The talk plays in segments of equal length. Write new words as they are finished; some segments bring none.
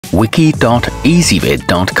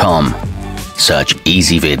wiki.ezvid.com. Search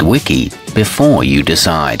Ezvid Wiki before you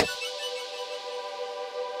decide.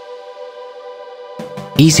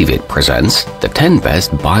 Ezvid presents the 10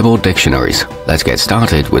 best Bible dictionaries. Let's get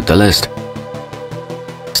started with the list.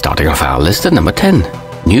 Starting off our list at number 10.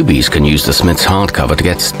 Newbies can use the Smith's hardcover to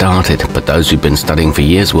get started, but those who've been studying for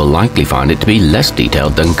years will likely find it to be less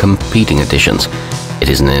detailed than competing editions. It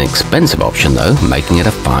is an inexpensive option though, making it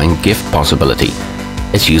a fine gift possibility.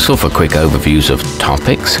 It's useful for quick overviews of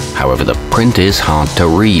topics, however the print is hard to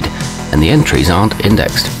read, and the entries aren't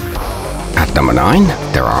indexed. At number 9,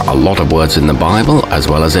 there are a lot of words in the Bible as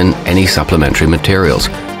well as in any supplementary materials.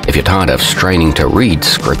 If you're tired of straining to read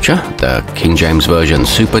scripture, the King James Version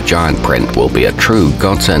Supergiant print will be a true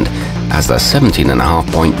godsend, as the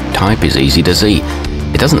 17.5-point type is easy to see.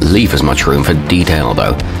 It doesn't leave as much room for detail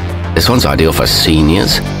though. This one's ideal for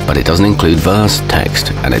seniors, but it doesn't include verse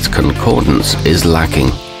text, and its concordance is lacking.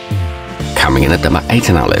 Coming in at number 8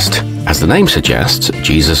 on our list. As the name suggests,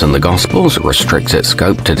 Jesus and the Gospels restricts its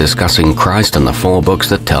scope to discussing Christ and the 4 books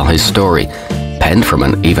that tell his story. Penned from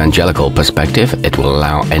an evangelical perspective, it will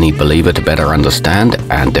allow any believer to better understand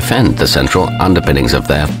and defend the central underpinnings of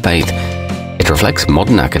their faith. It reflects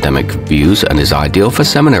modern academic views and is ideal for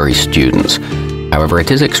seminary students. However, it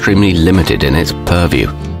is extremely limited in its purview.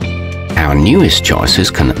 Our newest choices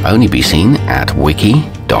can only be seen at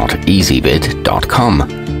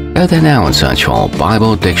wiki.ezvid.com. Go there now and search for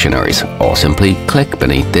Bible dictionaries, or simply click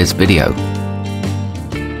beneath this video.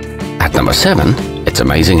 At number 7, it's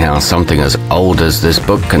amazing how something as old as this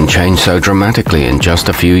book can change so dramatically in just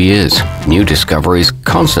a few years. New discoveries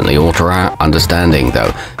constantly alter our understanding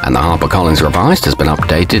though, and the HarperCollins Revised has been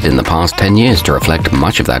updated in the past 10 years to reflect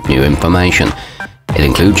much of that new information. It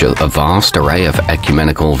includes a vast array of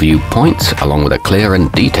ecumenical viewpoints, along with a clear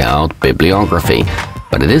and detailed bibliography,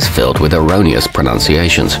 but it is filled with erroneous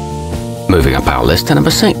pronunciations. Moving up our list to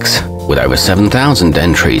number 6. With over 7,000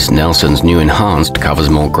 entries, Nelson's new Enhanced covers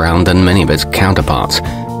more ground than many of its counterparts,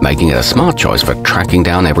 making it a smart choice for tracking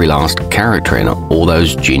down every last character in all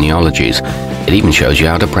those genealogies. It even shows you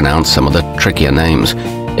how to pronounce some of the trickier names.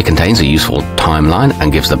 It contains a useful timeline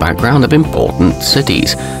and gives the background of important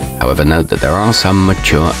cities. However, note that there are some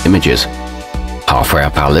mature images. Halfway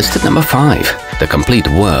up our list at number 5. The Complete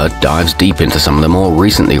Word dives deep into some of the more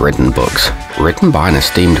recently written books. Written by an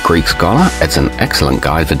esteemed Greek scholar, it's an excellent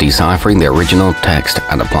guide for deciphering the original text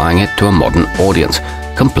and applying it to a modern audience,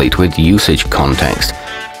 complete with usage context.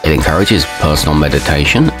 It encourages personal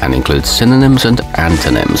meditation and includes synonyms and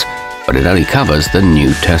antonyms, but it only covers the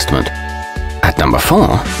New Testament. At number 4,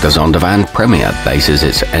 the Zondervan Premier bases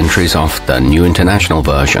its entries off the New International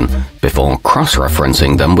Version before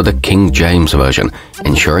cross-referencing them with the King James Version,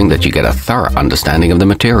 ensuring that you get a thorough understanding of the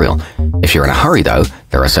material. If you're in a hurry though,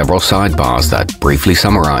 there are several sidebars that briefly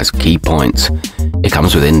summarize key points. It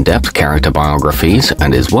comes with in-depth character biographies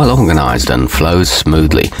and is well organized and flows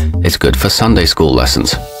smoothly. It's good for Sunday school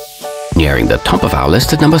lessons. Nearing the top of our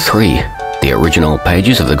list at number 3. The original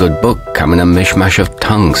pages of the good book come in a mishmash of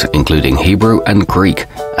tongues, including Hebrew and Greek,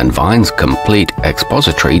 and Vine's complete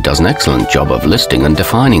expository does an excellent job of listing and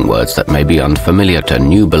defining words that may be unfamiliar to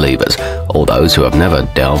new believers or those who have never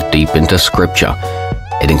delved deep into scripture.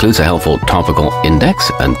 It includes a helpful topical index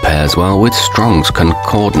and pairs well with Strong's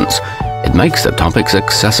Concordance. It makes the topics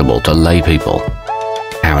accessible to laypeople.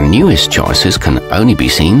 Our newest choices can only be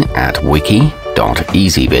seen at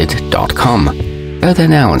wiki.ezvid.com. Go there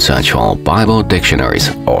now and search for Bible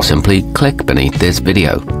dictionaries, or simply click beneath this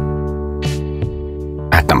video.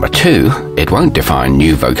 At number 2, it won't define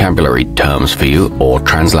new vocabulary terms for you or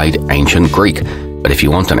translate ancient Greek, but if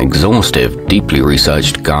you want an exhaustive, deeply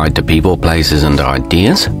researched guide to people, places and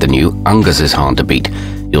ideas, the new Unger is hard to beat.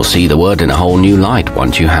 You'll see the word in a whole new light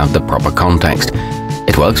once you have the proper context.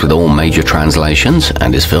 It works with all major translations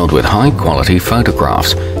and is filled with high-quality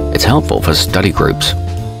photographs. It's helpful for study groups.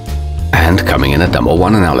 And coming in at number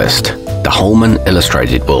 1 on our list, the Holman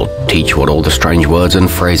Illustrated will teach what all the strange words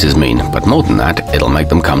and phrases mean, but more than that, it'll make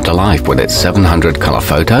them come to life with its 700 color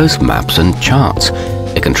photos, maps and charts.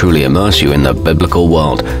 It can truly immerse you in the biblical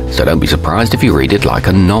world, so don't be surprised if you read it like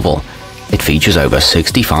a novel. It features over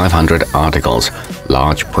 6,500 articles,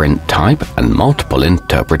 large print type and multiple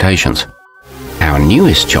interpretations. Our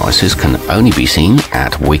newest choices can only be seen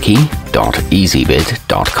at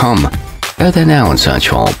wiki.ezvid.com. Go there now and search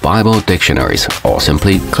for Bible dictionaries, or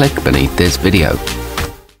simply click beneath this video.